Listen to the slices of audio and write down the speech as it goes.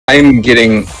I'm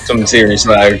getting some serious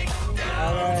lag.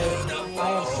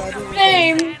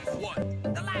 Same.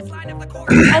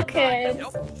 Okay.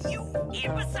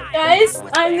 Guys,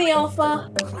 I'm the alpha.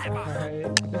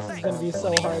 Alright, this is gonna be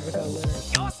so hard without Leonard.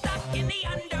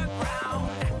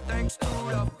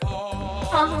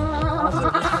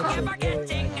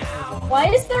 Why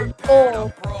is there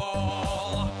gold?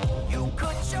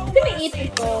 I'm gonna eat the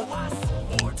gold.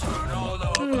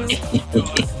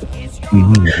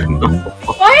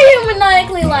 Why are you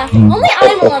maniacally laughing? Only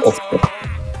I'm allowed to.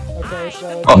 Okay,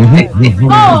 so...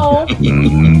 Oh!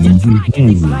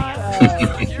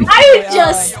 I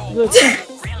just...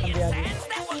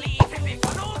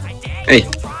 Hey.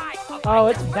 Oh,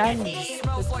 it's Ben.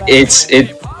 It's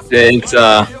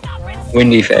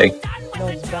Windy Fag. No,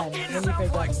 it's Ben. Windy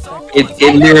Fag got infected.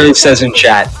 It literally says in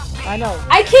chat. I know.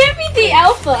 I can't be the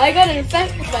alpha. I got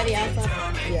infected by the alpha.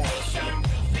 Yeah.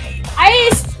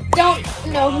 I don't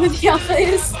know who the alpha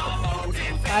is.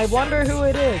 I wonder who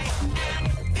it is.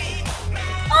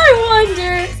 I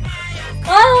wonder.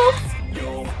 Well...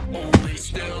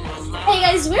 Hey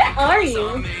guys, where are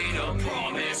you?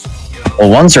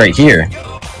 Well, one's right here.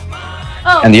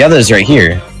 Oh. And the other's right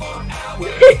here.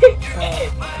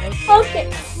 Okay.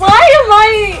 Why am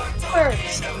I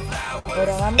first?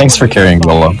 Thanks for carrying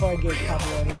Willow.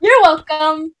 You're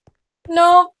welcome.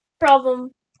 No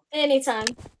problem. Anytime.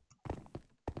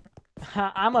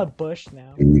 I'm a Bush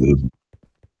now.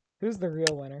 Who's the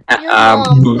real winner?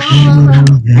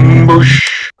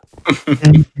 Bush.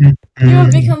 You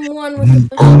have become one with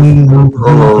the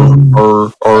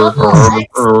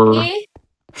Bush.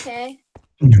 Okay.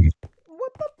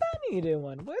 What the Benny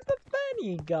doing? Where the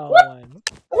Benny going?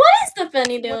 What is the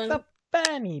Benny doing? What the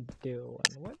Benny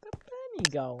doing? Where the Benny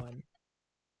going?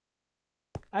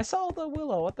 I saw the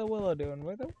Willow. What the Willow doing?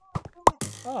 Where the...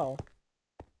 Oh.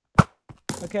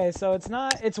 Okay, so it's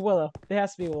not... It's Willow. It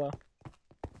has to be Willow.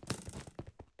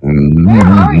 Where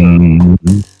are you?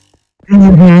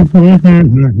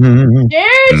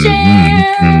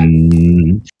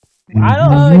 I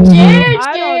don't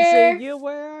see you.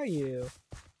 Where are you?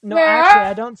 No, actually,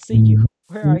 I don't see you.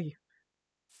 Where are you?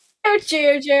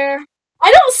 Jer.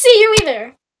 I don't see you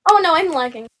either. Oh no, I'm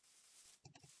lagging.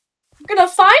 I'm gonna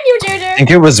find you, Jer. I think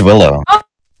it was Willow. Oh.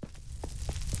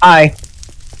 Hi.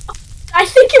 I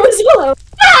think it was Willow.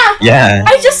 Ah! Yeah.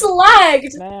 I just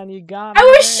lagged. Man, you got me. I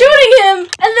was shooting him,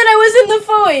 and then I was in the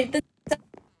void.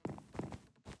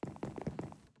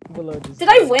 Willow just Did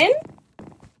I win?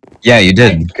 Yeah, you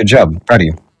did. Good job. Proud of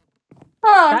you.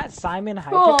 Huh. That Simon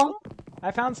Hypixel? Cool.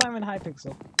 I found Simon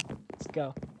Hypixel. Let's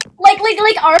go. Like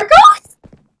Argos?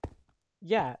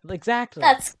 Yeah, exactly.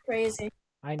 That's crazy.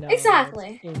 I know.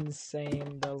 Exactly. It's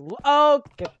insane.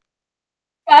 Okay.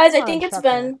 Guys, I think it's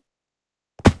Ben.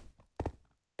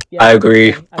 Yeah, I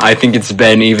agree. I think it's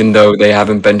Ben, even though they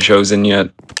haven't been chosen yet.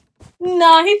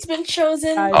 Nah, he's been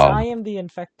chosen. Guys, I am the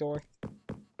Infector.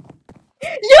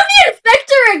 You're the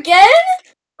Infector again?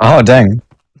 Oh, dang.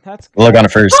 That's Willow got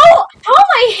it first. How am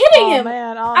I hitting him?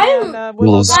 Man, I'm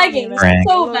lagging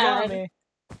so bad.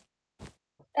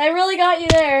 I really got you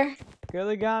there.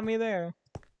 Really got me there.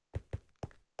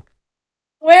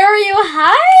 Where are you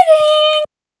hiding?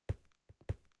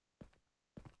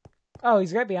 Oh,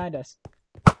 he's right behind us.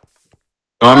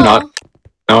 No, I'm not.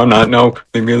 No, I'm not. No,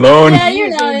 leave me alone. Yeah, you're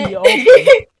not.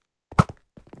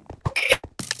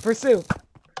 Pursue.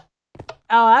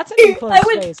 Oh, that's a new close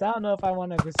space. I don't know if I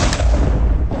want to pursue.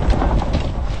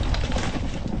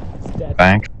 It's dead.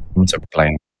 Back to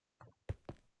play.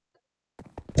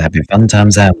 Happy fun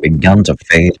times have begun to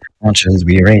fade. Watch as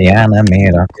we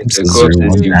reanimate our corpses.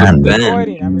 I'm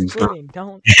recording.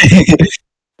 Don't.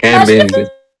 Can't be.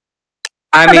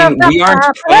 I mean, we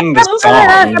aren't playing the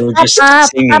song. We're just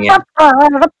singing it.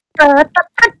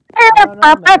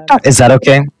 Is that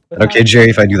okay? Is that okay, Jerry,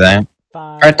 if I do that?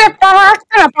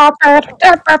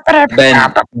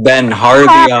 Ben,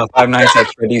 hardly Five Nights at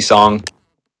Freddy's song.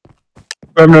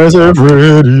 Five Nights at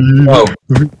Freddy's. Oh,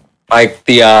 like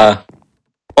the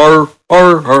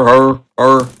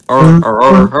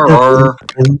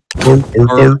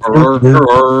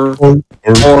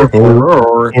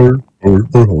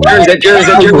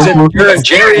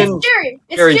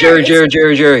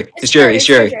Jerry. It's Jerry.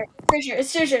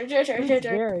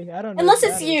 I don't know. Unless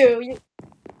it's you.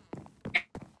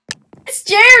 It's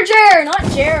Jer, not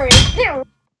Jerry.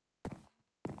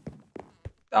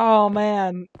 Oh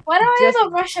man. Why do I have a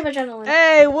rush of adrenaline?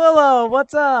 Hey Willow,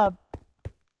 what's up?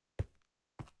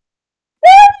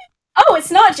 Oh,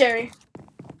 it's not Jerry.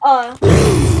 What?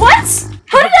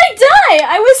 How did I die?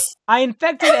 I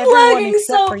infected everyone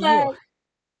except for you.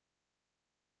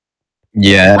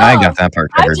 Yeah, I Oh, got that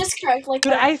part I covered. just cracked like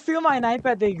Dude, that. I threw my knife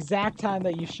at the exact time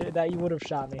that you would have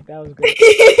shot me. That was great.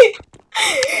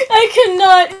 I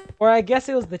cannot. Or I guess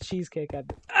it was the cheesecake.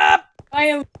 Ah! I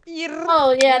am.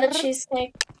 Oh yeah, the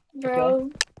cheesecake, bro. Okay.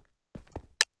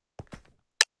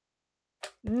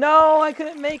 No, I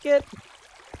couldn't make it.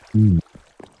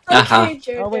 Okay,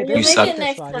 Jared, Oh wait, you'll there's make a it secret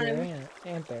next spot time. here,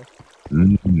 ain't there?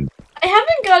 I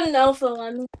haven't got an alpha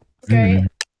one. It's great.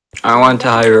 I want to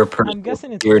hire a I'm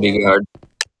guessing it's security full. guard.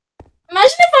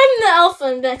 Imagine if I'm the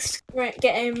alpha next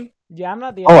game. Yeah, I'm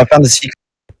not the. Oh, I found the secret.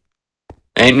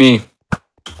 Ain't me.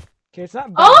 Okay, it's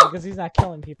not bad Oh! because he's not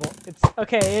killing people. It's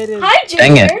okay. It is. Hi,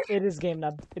 Dang it. Ginger. It is game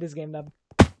nub. It is game nub.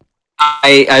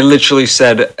 I literally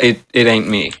said it ain't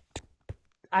me.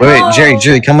 Wait,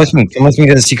 Jerry, come with me. Come with me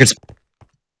to the secret spot.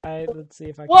 Let's see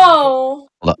if I can. Whoa.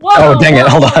 Hold up. Whoa. Oh, dang it.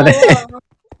 Hold on. Whoa.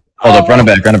 Hold up. Run it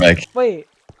back. Run it back. Wait.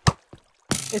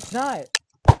 It's not.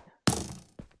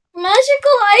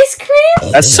 Magical ice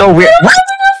cream? That's so weird. What?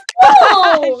 I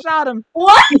Oh. shot him.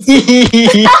 What?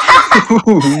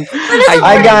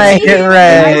 I got hit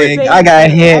right. I got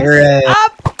hit right.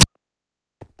 Up.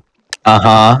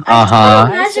 Uh-huh. Uh-huh.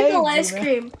 Magical I ice saved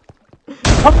cream.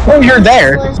 Oh, you're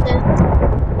there. Delicious.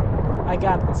 I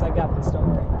got this. Don't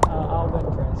worry. I'll win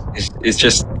first. It's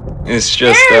just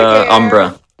There.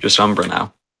 Umbra. Just Umbra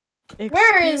now.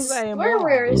 Where is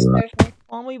Thursday?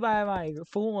 Call me by my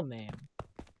full name.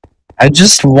 I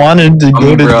just wanted to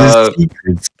go to the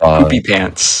secret spot. Poopy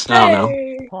pants. I don't know.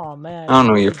 Hey. Oh man. I don't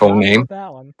know your full name.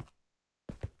 That one.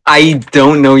 I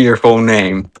don't know your full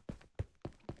name.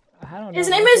 I don't know His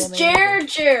my name full is either.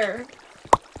 Jer.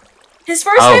 His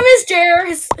first name is Jer.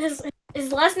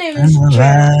 His last name is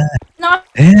Jer. Not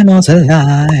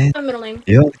Immortalized. a middle name.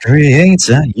 Your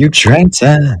creator, you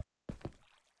traitor.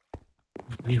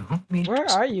 Where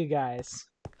are you guys?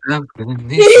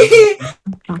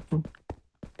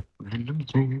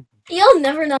 You'll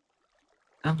never know.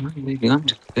 I'm trying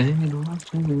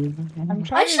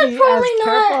I to should be as probably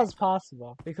careful not. as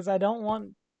possible because I don't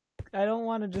want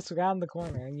to just round the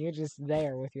corner and you're just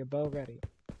there with your bow ready.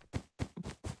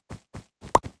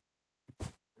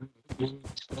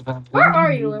 Where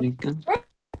are you, Lil? Where'd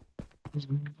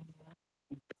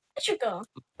you go?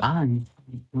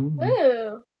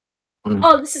 Ooh.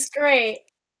 Oh, this is great.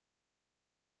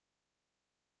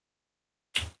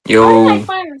 How did Yo, I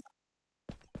find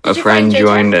a Did you friend find JJ?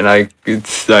 joined and I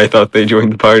thought they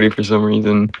joined the party for some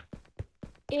reason.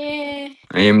 Yeah.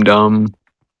 I am dumb.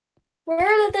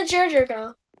 Where did the Jer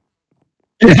go?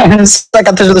 Yes, I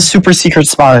got to the super secret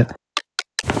spot.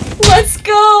 Let's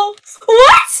go.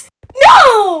 What?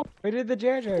 No. Where did the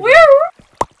Jer go?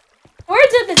 Where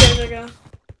did the Jer go?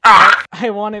 I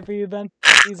want it for you, Ben.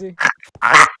 Easy.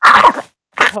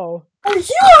 Oh. Are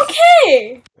you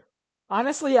okay?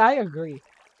 Honestly, I agree.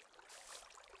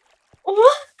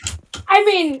 What? I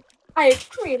mean, I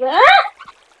agree that.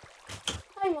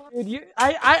 Dude,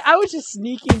 I was just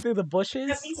sneaking through the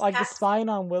bushes, like the spine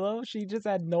on Willow. She just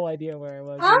had no idea where I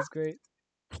was. It was great.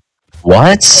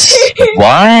 What?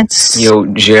 What? Yo,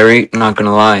 Jerry, not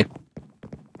gonna lie.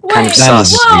 Kind of Wait, That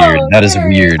is sus. weird. That is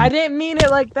Jerry. weird. I didn't mean it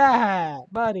like that,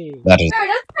 buddy. That is. Jared,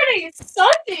 that's pretty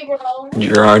sucky, bro.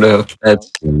 Gerardo,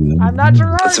 that's I'm not a bit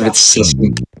Gerardo.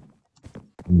 sussy.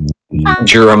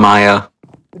 Jeremiah.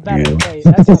 Ben, Yeah. wait,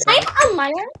 that's not I'm bad. a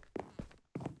minor.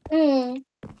 Hmm.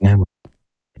 I'm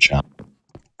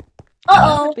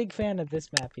Uh-oh. not a big fan of this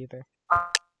map either.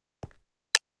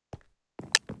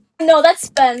 No, that's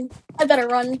Ben. I better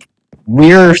run.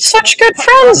 We're such good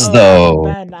friends, though.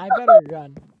 Ben, I better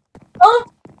run. Oh,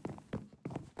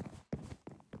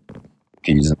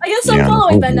 He's I guess I'm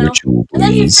following Ben now. ritual, And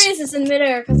then he please. freezes in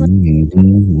midair because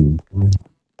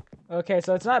Okay,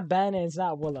 so it's not Ben and it's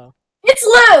not Willow. it's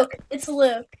Luke. It's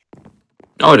Luke.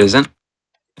 No, it isn't.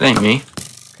 It ain't me.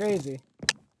 Crazy.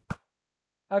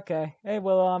 Okay. Hey,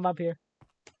 Willow, I'm up here.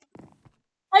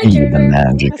 Hi, The Jared.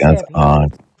 magic I'm gonna of stay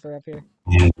art. For up here.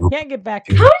 You Can't get back.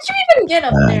 How did you even get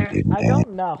up there? I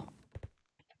don't know.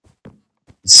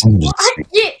 Some Well,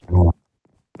 yeah.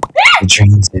 the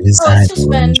dreams they Oh, it's decide just to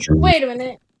Ben. true Wait a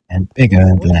minute. and bigger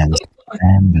than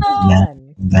and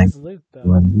Ben, where's Luke though?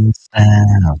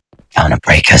 gonna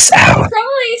break us He's out.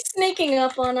 probably sneaking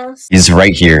up on us. He's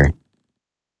right here.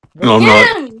 No, I'm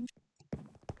Get not. him!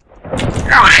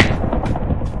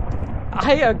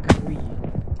 I agree.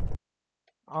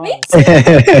 Me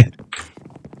Honestly.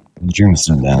 Dreams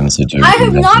from down the situation. I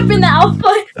have not been the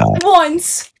alpha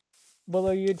once.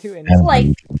 Willow, you too. And Like-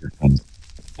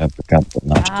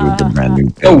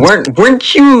 Oh,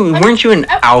 weren't you an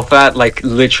alpha at, like,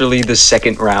 literally the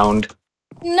second round?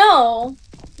 No.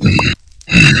 Imagine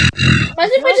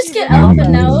if I just get alpha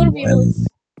now. It would be really...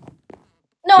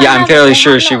 No, Yeah, I I'm haven't. fairly I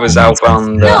sure have she not. was out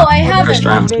on the No, I first haven't.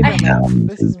 round. Favorite map. I-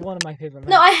 This is one of my favorite maps.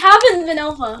 No, I haven't been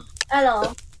alpha at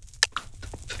all.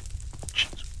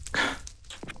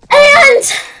 And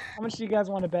How much do you guys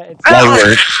want to bet it's Light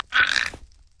work.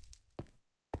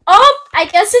 oh, I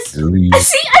guess it's. Three.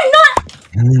 See, I'm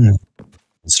not.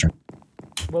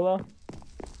 Willow?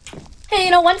 Hey,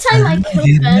 you know, one time I killed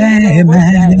Ben. Willow,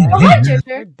 we're dead, Oh, aren't hi, we? Ginger.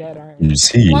 We're dead, aren't we? You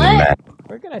see, What? man.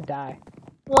 We're gonna die.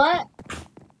 What?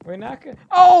 We're not gonna.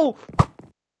 Oh!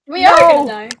 We are gonna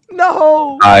die.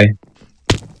 No! I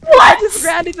I just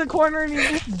ran into the corner and he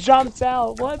just jumps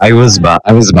out. What? I was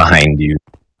behind you.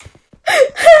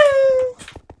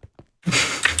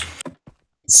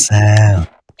 Sam,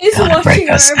 He's gotta watching break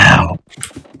us our. out.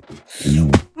 You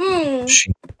Hmm.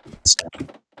 she.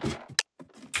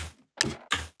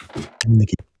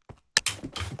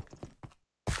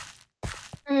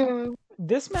 Hmm.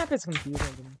 This map is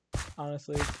confusing to me.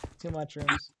 Honestly, too much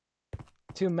rooms.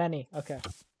 Too many. Okay.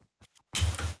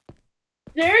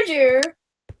 Ginger.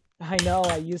 I know,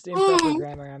 I used improper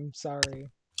grammar. I'm sorry.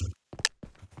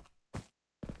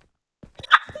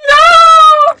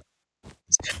 No!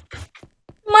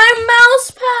 My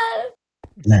mouse pad.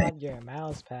 Not your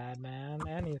mouse pad, man.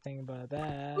 Anything but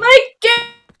that. My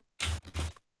game.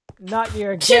 Not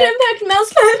your Should get. impact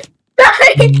mouse pad.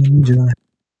 Die.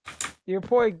 Your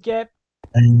poor get.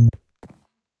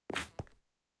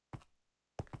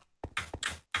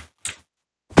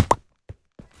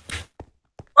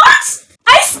 What?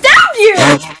 I stabbed you.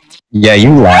 Yeah,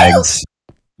 you lagged.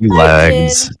 You I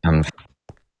lagged.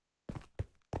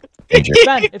 Major.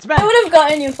 Ben, it's Ben. I would have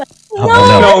gotten you. Oh,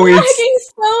 No, no, I'm it's- lagging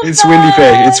so It's Windy Faye.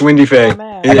 bad. It's Windy Faye. Oh,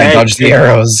 man. I Hey, dodged the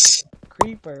arrows.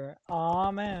 Creeper.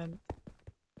 Aw, man.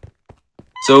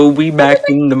 So we back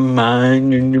in the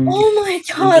mine. Oh my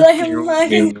god, I am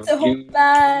lagging so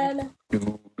bad.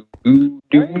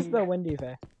 Where is the windy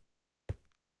Faye?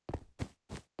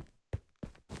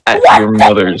 At your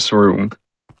mother's room.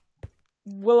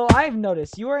 Willow, I've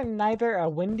noticed you are neither a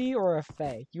windy or a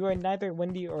Fae. You are neither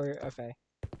windy or a Fae.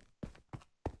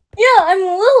 Yeah, I'm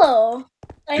Willow.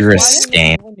 You're a Why are you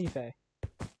scam. a windy Fae?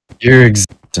 Your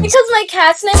existence. Because my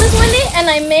cat's name is Windy, and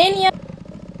I mania.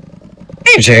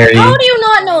 Hey, Jerry. How do you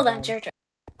not know that, Jojo?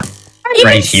 I'm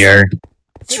right here.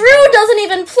 Drew doesn't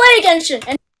even play Genshin,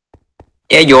 and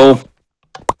Yeah, yo.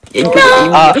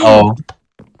 Uh-oh.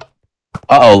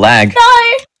 Uh-oh, lag.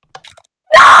 die.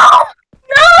 No!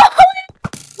 No!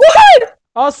 What?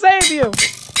 I'll save you!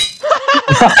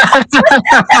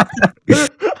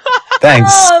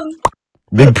 Thanks.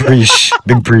 Big preach.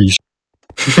 Big preach.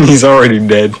 He's already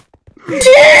dead.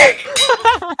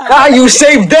 Ah, you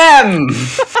saved them!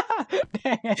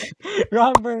 Dang it.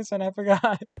 Wrong person, I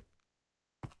forgot.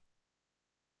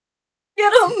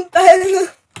 Get him, Ben.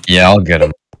 Yeah, I'll get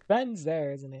him. Ben's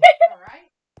there, isn't he?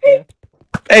 Hey,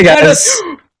 Behind guys. us!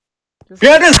 Just-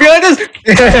 Behind us! Behind us!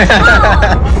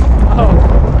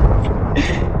 Oh,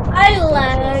 I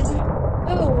lagged.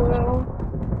 Ooh.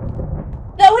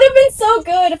 That would have been so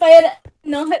good if I had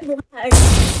not lagged.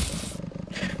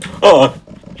 Oh.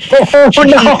 Oh,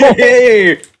 no.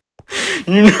 Hey.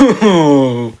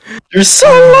 No! You're so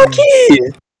lucky.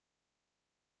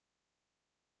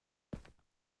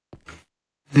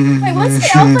 Wait, what's the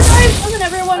alpha guys? Doesn't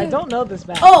everyone? I don't know this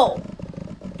map. Oh,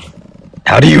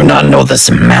 How do you not know this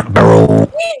map, bro? we've been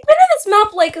in this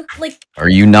map like. Are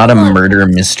you not a murder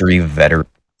mystery veteran?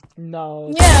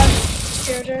 No. Yeah.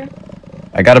 Ginger.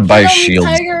 I gotta buy Kill him, shields.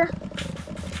 Tiger.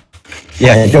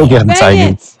 Yeah, go get him, Dang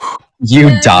Tiger. it! You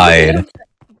Yeah, died.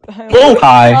 Oh,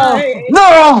 Hi. Sorry.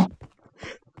 No!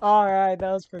 alright,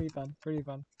 that was pretty fun. Pretty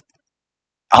fun.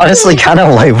 Honestly, kind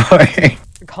of light work.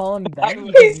 Call him Ben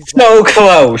because he's So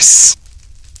close!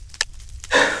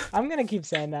 I'm gonna keep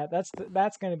saying that.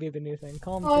 That's gonna be the new thing.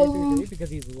 Call him Oh. 333 because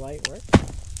he's light work.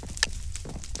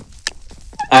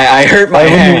 I hurt my Why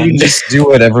wouldn't hand. you just do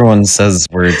what everyone says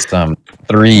where it's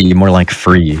 3, more like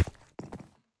free?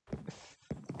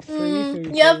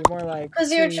 Yep. More like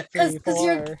Because you're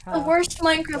the worst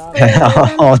Minecraft player.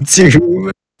 Yeah. Oh,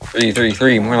 dude.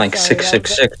 333, more like Sorry,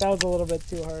 666. That was a little bit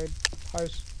too hard.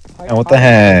 Harsh. Oh, what the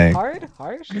heck? Hard?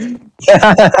 Harsh? It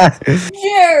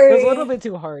Jerry. was a little bit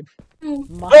too hard. Mm.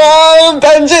 Oh,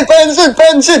 Benjit! Benjit!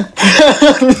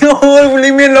 Benjit! No,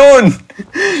 leave me alone!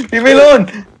 Leave me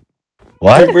alone!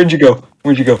 What? Where'd you go?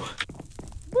 Where'd you go?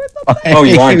 Why Oh,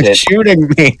 you are aren't dead. shooting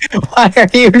me? Why are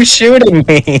you shooting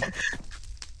me?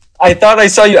 I thought I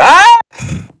saw you. Ah!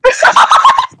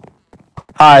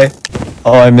 Hi.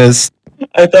 Oh, I missed.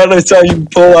 I thought I saw you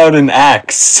pull out an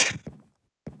axe.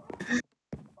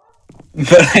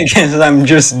 But I guess I'm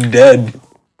just dead.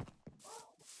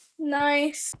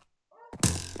 Nice.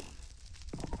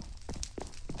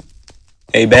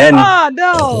 Hey, Ben. Ah,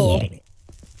 no!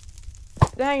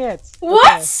 Dang it.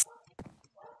 What?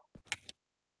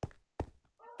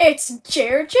 It's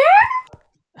Jer. Okay.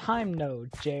 I'm no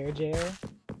Jer.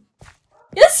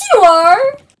 Yes, you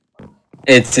are.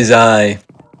 It is I.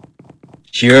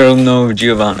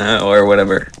 Giovanna or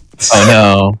whatever. Oh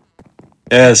no.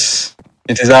 Yes,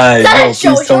 it is I. That No, is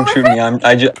please Jojo. don't shoot me.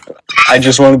 I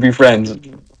just want to be friends.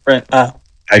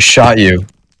 I shot you.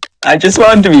 I just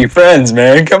want to be friends,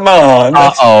 man. Come on.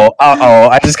 Uh-oh.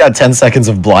 I just got 10 seconds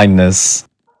of blindness.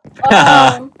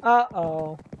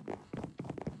 Uh-oh.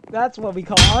 That's what we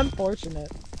call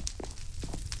unfortunate.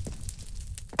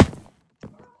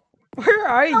 Where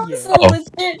are you? That's a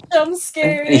legit jump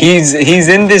scare. He's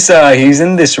in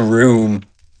this room.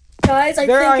 Guys, I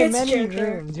There think are it's many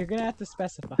Jer. rooms. You're gonna have to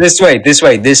specify. This way.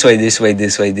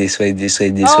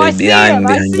 Oh, I see him.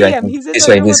 I see him. He's in the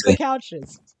room with the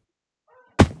couches.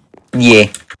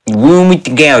 Yeah. Room with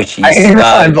the couches.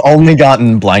 I've only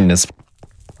gotten blindness.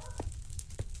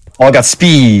 Oh, I got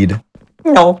speed.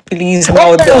 No, please,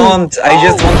 no, don't. I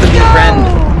just want to be friends.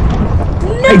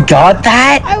 I got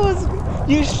that?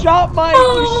 You shot my.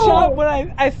 You shot when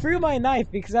I threw my knife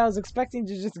because I was expecting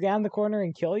to just get on the corner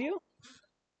and kill you.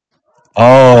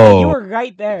 Oh. You were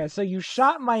right there, so you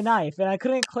shot my knife, and I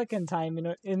couldn't click in time,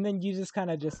 and then you just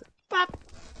kind of just. Bop.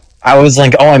 I was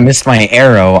like, oh, I missed my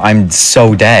arrow. I'm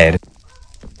so dead.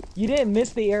 You didn't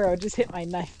miss the arrow; it just hit my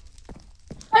knife.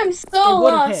 I'm so It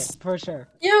would have lost. hit for sure.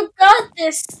 You got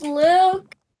this,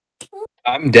 Luke.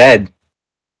 I'm dead.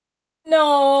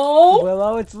 No.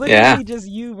 Willow, it's literally just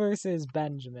you versus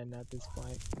Benjamin at this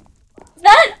point.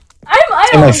 That I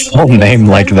Say my don't full believe name it's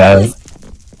like that. Benjamin.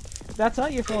 That's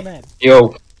not your full name.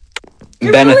 Yo,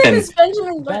 Your full name Benethan. is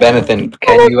Benjamin. Benethan,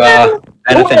 can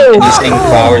you sing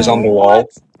flowers on the wall?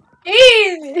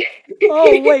 Easy.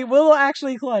 Oh wait, Willow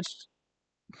actually clutched.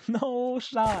 No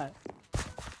shot.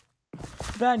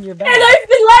 Ben, you're And back. I've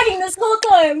been lagging this whole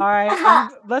time. Alright,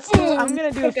 I'm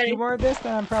gonna do a Okay. few more of this,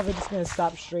 then I'm probably just gonna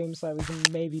stop stream so that we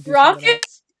can maybe do something Rocket?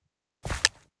 else.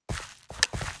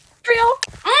 Real?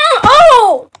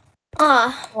 Oh!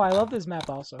 Oh, I love this map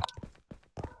also.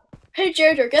 Hey,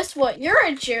 Jer, guess what? You're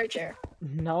a Jer.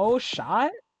 No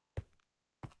shot?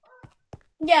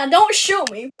 Yeah, don't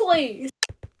shoot me, please.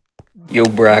 Yo,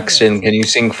 Braxton, can you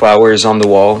sing flowers on the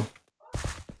wall?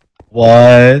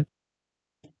 What?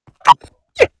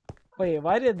 Wait,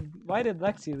 why did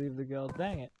Lexi leave the guild?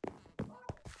 Dang it.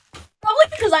 Probably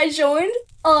because I joined.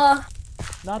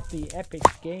 Not the epic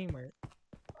gamer.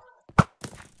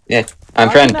 Yeah, Why I'm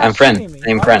are friend. you I'm not friend. shooting me?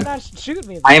 I am Why are you friend. not shoot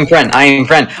me? I am friend. I am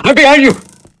friend. I'm behind you.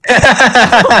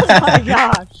 Oh my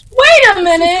gosh. Wait a He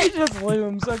minute. just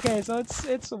looms. Okay, so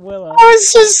it's Willow.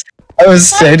 I was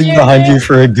standing behind you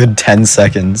for a good 10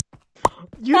 seconds.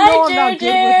 You Hi, know I'm not good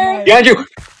with my... Behind you.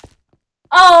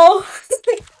 Oh.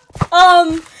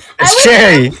 It's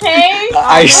Cherry. Okay.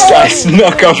 I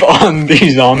snuck up on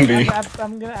the zombie.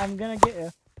 I'm gonna get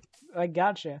you. I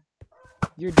got you.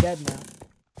 You're dead now.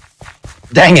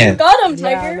 Dang You it. got him,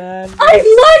 Yeah, Tiger. man. I'm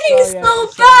lagging Sorry, so sorry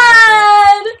about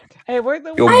bad. Hey, where'd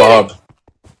the... Yo, Bob.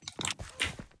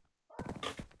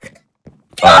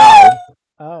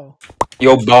 Oh.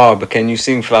 Yo, Bob, can you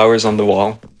sing flowers on the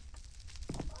wall?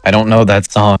 I don't know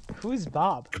that song. Who's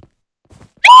Bob?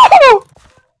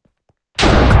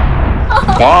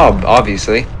 Bob,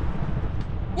 obviously.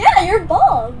 Yeah, you're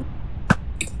Bob.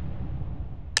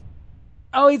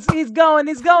 Oh, he's going.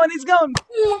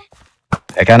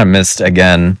 I kinda missed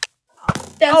again.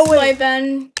 That's Oh, wait. why,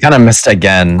 Ben. Kinda missed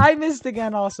again. I missed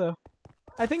again also.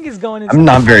 I think he's going. I'm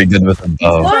not very good with a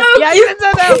bow. Luke, Yeah, you you did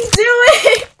can do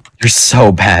it. You're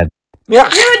so bad. Yeah.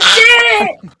 You did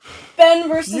it. Ben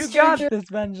versus You got Jer. this,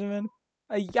 Benjamin.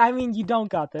 I mean, you don't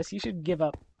got this. You should give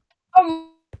up.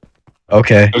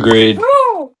 Okay, Agreed.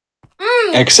 No.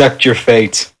 Accept your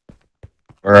fate.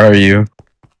 where are you?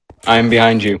 I'm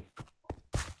behind you.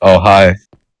 Oh, hi.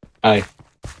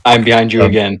 I'm behind you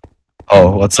again.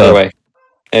 Oh, what's Other up? way.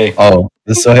 Hey. Oh,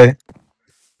 this way?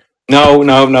 No.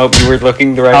 You were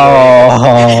looking the right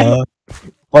way. Oh,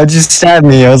 why'd you stab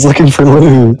me? I was looking for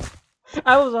loot.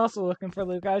 I was also looking for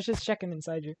Luke. I was just checking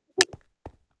inside you.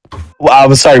 Well, I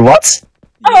was sorry, what?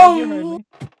 Yeah, you heard me.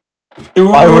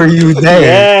 Why were you there?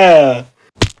 Yeah.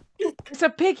 It's a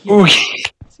pig here. Ooh.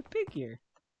 It's a pig here.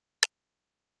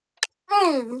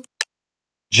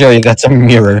 Joey, that's a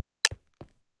mirror.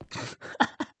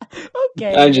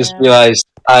 Okay. I just man. realized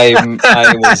I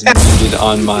was muted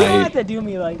on You don't my have to do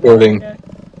me like that. recording. Okay?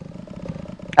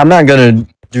 I'm not gonna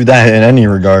do that in any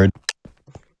regard.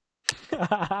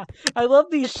 I love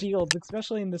these shields,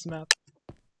 especially in this map.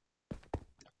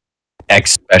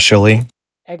 Especially.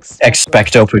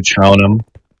 Expecto Patronum.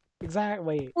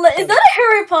 Exactly. Is that a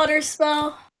Harry Potter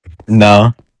spell?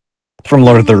 No. From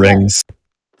Lord of the Rings.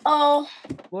 Oh,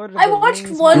 Lord of I the watched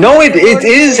Rings, one. No, video it Lord of the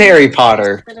is Rings. Harry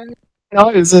Potter. No,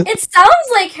 is it? It sounds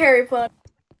like Harry Potter.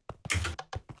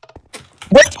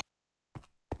 What?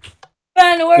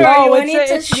 Ben, where are you? I need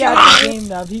to it's shoot the you. game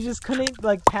now. He just couldn't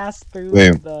like pass through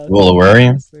Wait, the. well, where are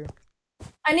you?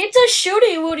 I need to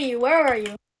shooty woody. Where are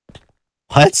you?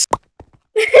 What?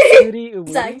 Shooty Woody?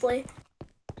 Exactly.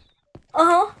 Uh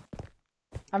huh.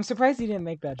 I'm surprised he didn't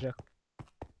make that joke.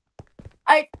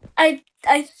 I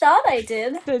thought I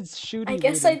did. It's Shooty I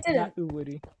guess Woody, I didn't. not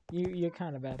Woody. You're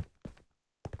kind of bad.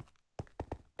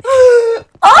 Oh,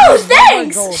 One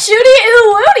thanks, more gold.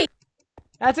 shooty woody.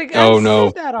 That's a. Oh, I no.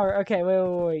 saved that art. Okay,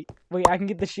 wait. I can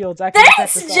get the shields. I can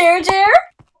Thanks, protect this. Jer.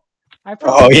 I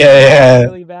probably yeah.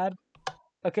 really bad.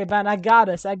 Okay, Ben, I got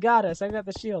us. I got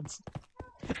the shields.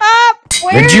 Ah!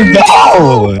 Where'd you go?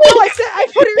 No, I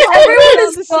put it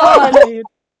on the side.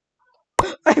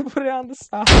 I put it on the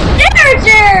side.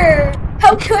 Jer!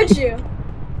 How could you?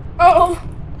 Oh.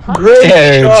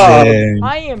 Great job.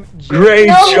 I am Great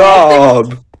No,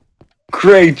 job.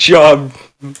 Great job.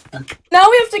 Now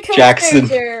we have to kill Jackson.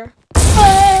 Jer. No,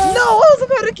 I was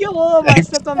about to kill him. I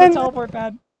stepped on the teleport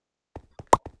pad.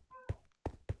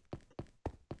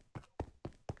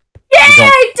 Yeah,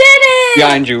 I did it!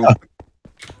 Behind you.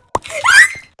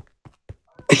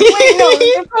 Wait, no,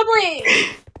 you're probably.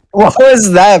 What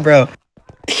was that, bro?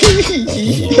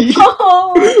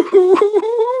 Oh.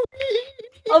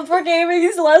 Upper Gaming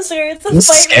is lesser. It's a I'm fight.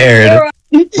 scared.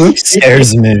 Who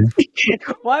scares me?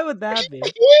 Why would that be?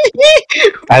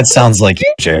 That sounds like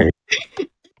you, Jerry.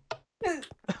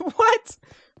 What?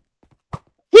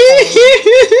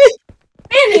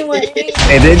 Anyway.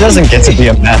 It doesn't get to be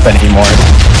a map anymore.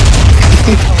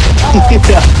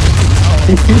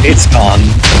 It's gone.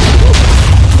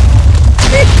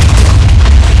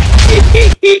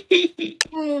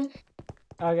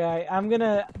 Okay, I'm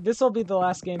gonna. This will be the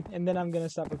last game, and then I'm gonna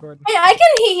stop recording. Hey, I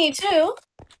can hee too.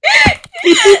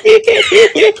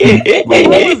 What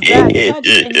was that? You kind of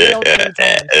just inhaled 3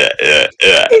 times.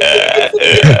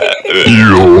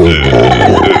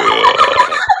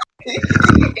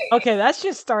 Okay, that's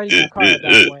just starting a car at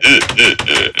that point.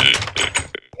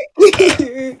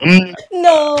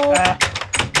 No.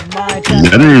 My turn.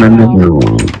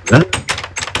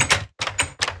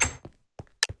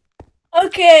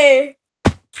 Okay.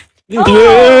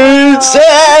 Yes!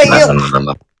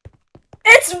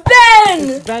 It's Ben!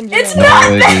 It's Benjamin. It's not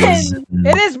No, it Ben! is.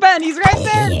 It is Ben. He's right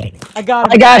there. I got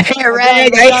him. I got hit,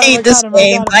 Rag. I hate this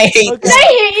game. I hate Did this I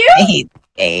hit you? I hate this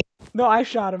game. No, I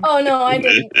shot him. Oh no, I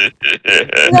didn't.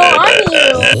 No, I'm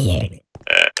you.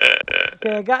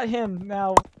 Okay, I got him.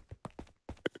 Now,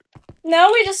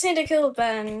 Now we just need to kill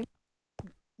Ben.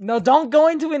 no, don't go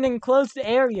into an enclosed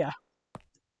area.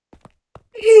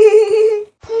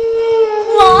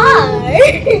 Why?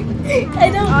 I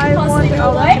don't possibly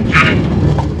know why.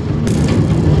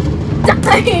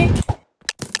 Die!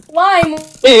 Why?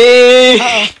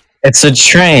 Uh-oh. It's a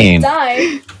train. Die.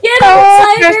 Get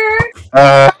out, tiger!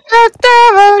 Ah,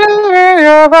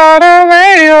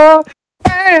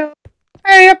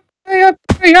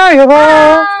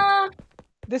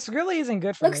 This really isn't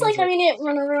good for looks me. like is I'm it? gonna get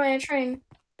run over by a train.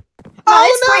 Oh, Oh,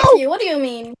 it's great for you. What do you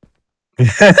mean?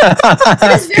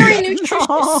 It's very nutritious.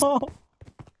 No.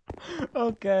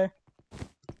 Okay.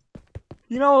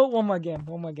 You know what? One more game,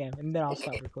 and then I'll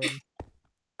stop recording.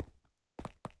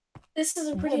 This is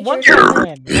a pretty Once jerky.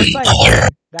 I win,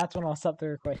 that's when I'll stop the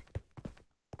recording.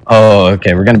 Oh,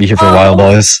 okay. We're gonna be here for a while,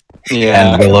 boys.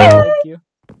 Yeah. And Willow. Thank you.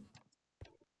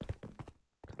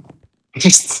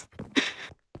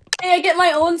 Hey, I get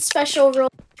my own special role.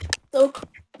 So cool.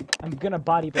 I'm gonna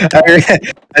body blow.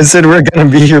 I said we're gonna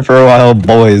be here for a while,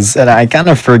 boys, and I kind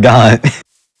of forgot.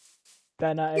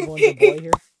 That not everyone's a boy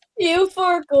here. You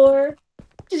for gore.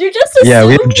 Did you just assume Yeah,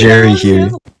 we have Jerry that was here.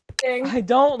 just lying? I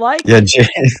don't like Yeah, Jay,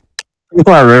 you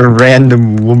are a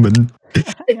random woman.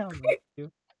 I don't like you.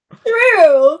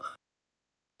 True.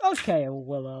 Okay,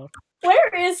 Willow.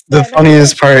 Where is The Ben?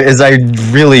 funniest part is I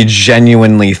really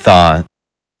genuinely thought.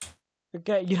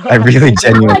 Okay, you know. I really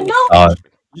genuinely no. thought.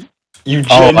 You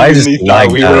Oh, I just genuinely thought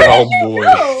like we that. were all Where boys.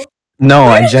 did you go? No,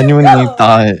 Where I did you genuinely go?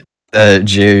 thought that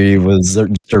Jerry was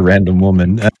just a random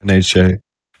woman at NHA.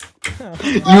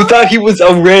 You thought he was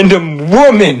a random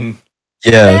woman.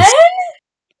 Yes.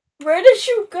 Ben? Where did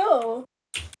you go?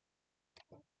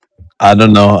 I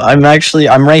don't know. I'm right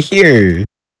here.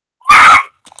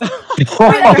 Wait,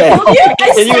 I Okay. killed you? I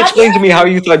Can you stabbed explain to me how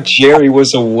you thought Jerry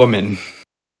was a woman?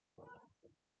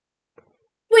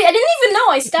 Wait, I didn't even know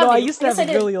I stabbed No, I you. used to Yes, have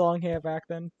I did. really long hair back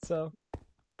then, so.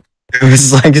 It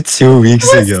was like 2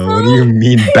 weeks It was ago. so What do you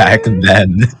mean back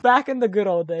then? Back in the good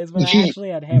old days when I He- actually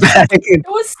had hair. Back in, It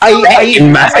was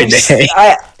in my day.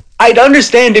 I'd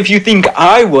understand if you think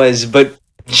I was, but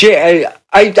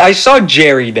I saw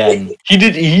Jerry then.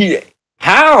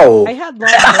 How? I had long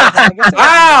hair, but I guess it wasn't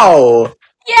How?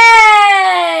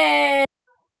 Yay!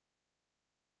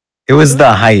 It was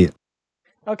the height.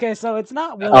 Okay, so it's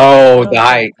not Willow. Oh, I know the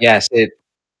height. Yes, the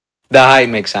height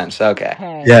makes sense. Okay. that.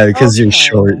 Okay. Yeah, because you're Okay.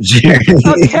 short, Jerry.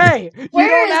 Okay, you Where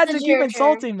don't is have the to keep Jerry?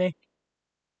 insulting me.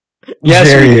 Yes,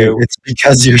 Jerry, we do. it's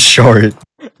because you're short.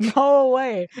 No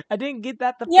way. I didn't get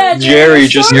that the Yeah, first Jerry you're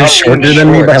just shorter You're Fucking shorter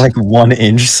than me by short. like 1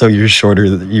 inch, so you're shorter.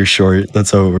 You're short.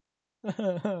 That's over.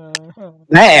 time.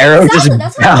 That arrow That's just not-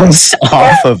 that's not- bounced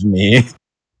off of me.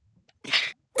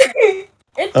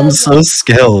 It I'm does so that.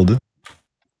 skilled.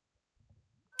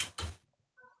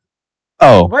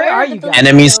 Oh, Where are you guys? Enemy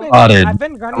I've been- spotted. I've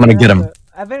been running I'm gonna get around him.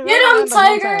 I've been Get running him, around the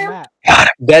whole entire Tiger! map.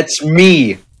 That's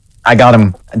me. I got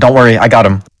him. Don't worry, I got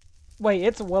him. Wait,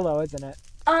 it's Willow, isn't it?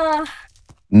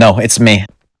 No, it's me.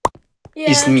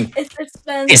 Yeah, It's me. It's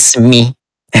Ben. It's me.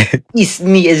 It's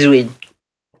me as well.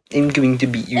 I'm going to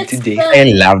beat you It's today. Ben.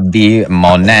 I love the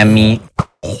mon ami.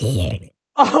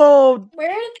 Oh,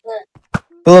 Where is the?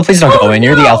 Well, please don't Oh, go in.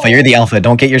 You're the no! alpha. You're the alpha.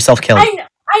 Don't get yourself killed. I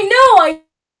know. I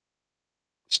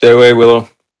Stay away, Willow.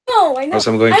 know. I know. Else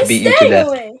I'm going to I'm beat you to staying death.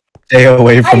 away. Stay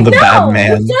away I from the know. bad You've man.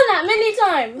 done that many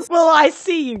times. well, I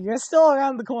see you. You're still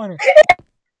around the corner.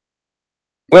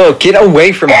 Willow, get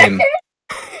away from him.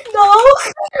 No.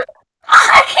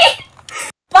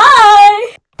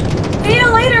 Bye. See you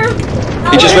later.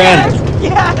 He just ran.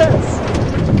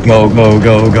 Yes! Go, go,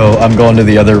 go, go. I'm going to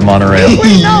the other monorail.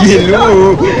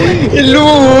 Hello.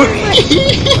 Hello.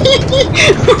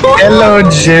 Hello,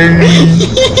 Jerry.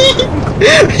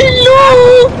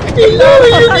 Hello.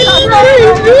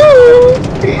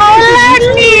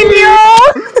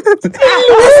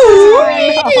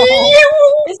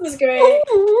 This is great.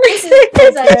 This is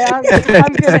Okay,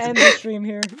 I'm gonna end the stream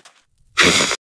here.